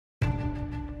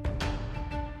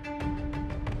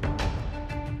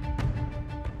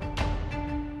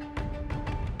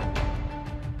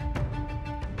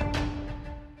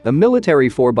A military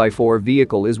 4x4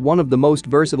 vehicle is one of the most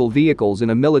versatile vehicles in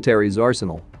a military's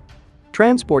arsenal.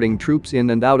 Transporting troops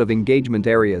in and out of engagement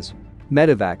areas,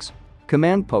 medivacs,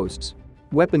 command posts,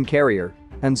 weapon carrier,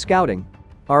 and scouting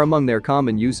are among their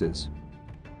common uses.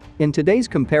 In today's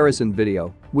comparison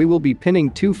video, we will be pinning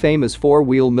two famous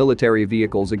four-wheel military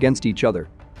vehicles against each other,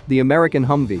 the American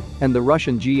Humvee and the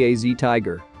Russian GAZ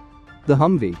Tigr. The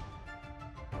Humvee.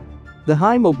 The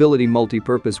High Mobility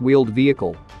Multi-Purpose Wheeled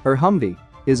Vehicle, or Humvee,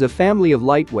 is a family of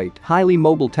lightweight, highly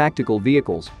mobile tactical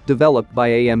vehicles developed by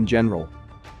AM General.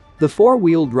 The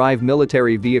four-wheel drive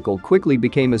military vehicle quickly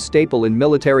became a staple in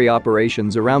military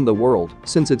operations around the world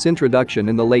since its introduction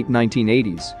in the late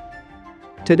 1980s.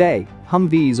 Today,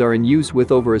 Humvees are in use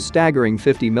with over a staggering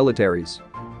 50 militaries.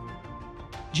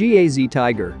 GAZ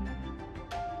Tigr.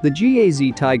 The GAZ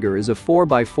Tigr is a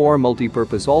 4x4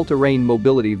 multi-purpose all-terrain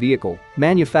mobility vehicle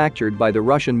manufactured by the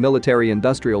Russian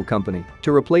military-industrial company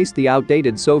to replace the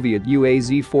outdated Soviet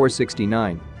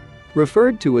UAZ-469.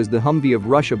 Referred to as the Humvee of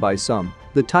Russia by some,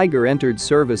 the Tigr entered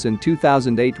service in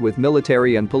 2008 with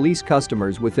military and police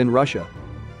customers within Russia.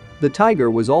 The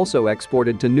Tigr was also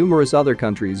exported to numerous other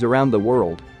countries around the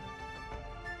world.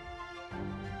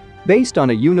 Based on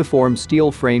a uniform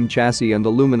steel frame chassis and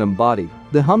aluminum body,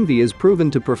 the Humvee is proven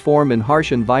to perform in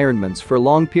harsh environments for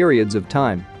long periods of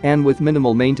time and with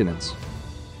minimal maintenance.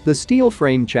 The steel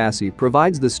frame chassis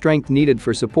provides the strength needed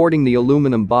for supporting the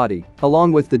aluminum body,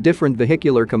 along with the different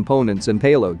vehicular components and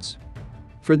payloads.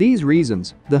 For these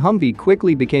reasons, the Humvee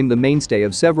quickly became the mainstay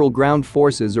of several ground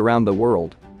forces around the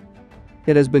world.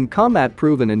 It has been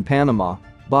combat-proven in Panama,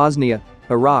 Bosnia,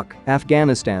 Iraq,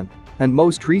 Afghanistan, and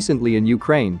most recently in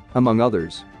Ukraine, among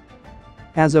others.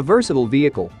 As a versatile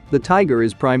vehicle, the Tigr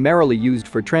is primarily used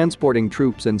for transporting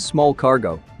troops and small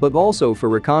cargo, but also for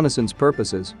reconnaissance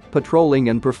purposes, patrolling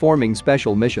and performing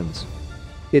special missions.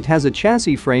 It has a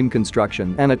chassis frame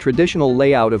construction and a traditional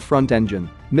layout of front engine,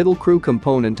 middle crew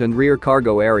component and rear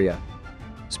cargo area.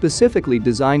 Specifically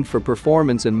designed for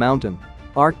performance in mountain,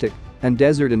 Arctic, and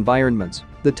desert environments,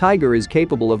 the Tigr is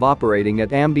capable of operating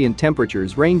at ambient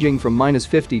temperatures ranging from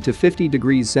 -50 to 50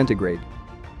 degrees centigrade.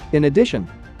 In addition,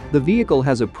 the vehicle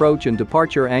has approach and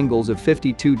departure angles of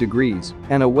 52 degrees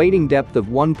and a weighting depth of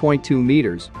 1.2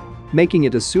 meters, making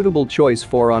it a suitable choice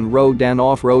for on-road and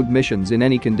off-road missions in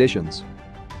any conditions.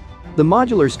 The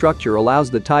modular structure allows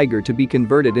the Tigr to be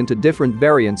converted into different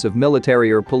variants of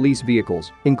military or police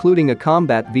vehicles, including a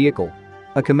combat vehicle,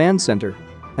 a command center,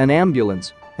 an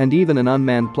ambulance, and even an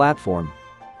unmanned platform.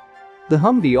 The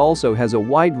Humvee also has a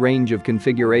wide range of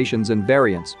configurations and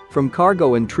variants, from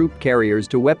cargo and troop carriers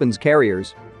to weapons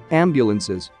carriers,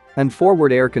 ambulances, and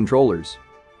forward air controllers.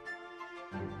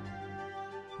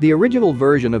 The original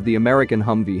version of the American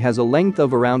Humvee has a length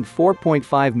of around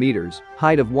 4.5 meters,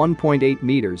 height of 1.8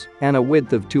 meters, and a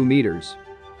width of 2 meters.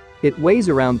 It weighs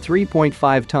around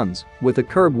 3.5 tons, with a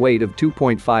curb weight of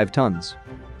 2.5 tons.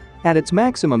 At its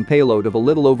maximum payload of a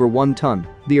little over 1 ton,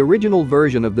 the original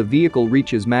version of the vehicle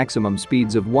reaches maximum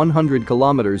speeds of 100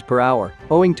 km per hour,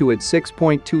 owing to its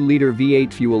 6.2-liter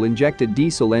V8 fuel-injected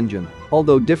diesel engine,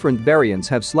 although different variants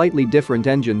have slightly different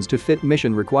engines to fit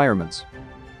mission requirements.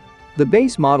 The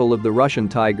base model of the Russian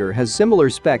Tigr has similar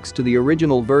specs to the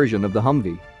original version of the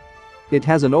Humvee. It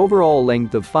has an overall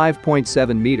length of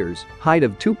 5.7 meters, height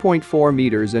of 2.4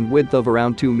 meters and width of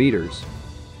around 2 meters.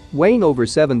 Weighing over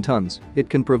 7 tons, it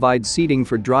can provide seating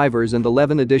for drivers and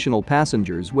 11 additional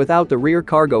passengers without the rear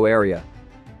cargo area.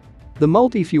 The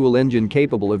multi-fuel engine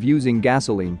capable of using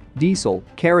gasoline, diesel,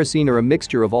 kerosene or a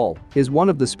mixture of all is one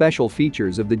of the special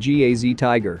features of the GAZ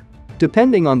Tigr.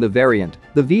 Depending on the variant,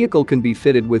 the vehicle can be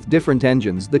fitted with different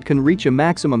engines that can reach a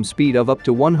maximum speed of up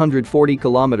to 140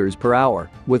 km per hour,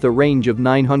 with a range of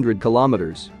 900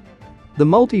 km. The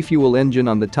multi-fuel engine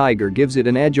on the Tigr gives it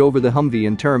an edge over the Humvee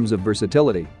in terms of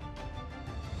versatility.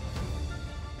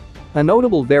 A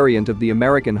notable variant of the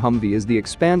American Humvee is the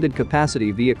expanded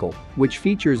capacity vehicle, which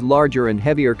features larger and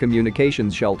heavier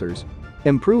communications shelters,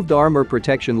 improved armor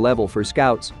protection level for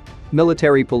scouts,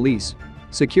 military police,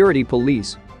 security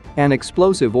police, and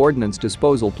explosive ordnance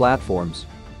disposal platforms.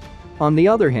 On the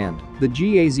other hand, the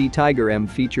GAZ Tigr M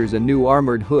features a new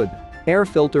armored hood, air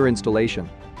filter installation,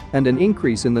 and an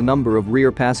increase in the number of rear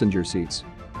passenger seats.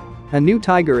 A new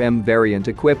Tigr M variant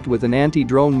equipped with an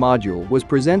anti-drone module was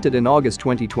presented in August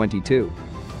 2022.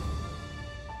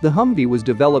 The Humvee was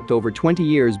developed over 20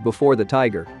 years before the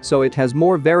Tigr, so it has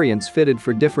more variants fitted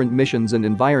for different missions and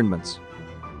environments.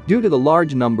 Due to the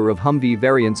large number of Humvee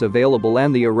variants available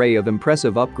and the array of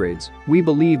impressive upgrades, we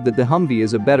believe that the Humvee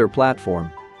is a better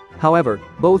platform. However,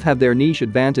 both have their niche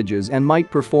advantages and might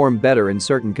perform better in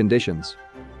certain conditions.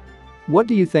 What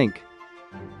do you think?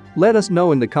 Let us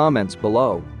know in the comments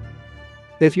below.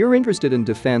 If you're interested in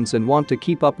defense and want to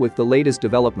keep up with the latest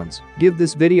developments, give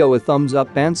this video a thumbs up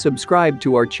and subscribe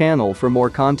to our channel for more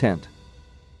content.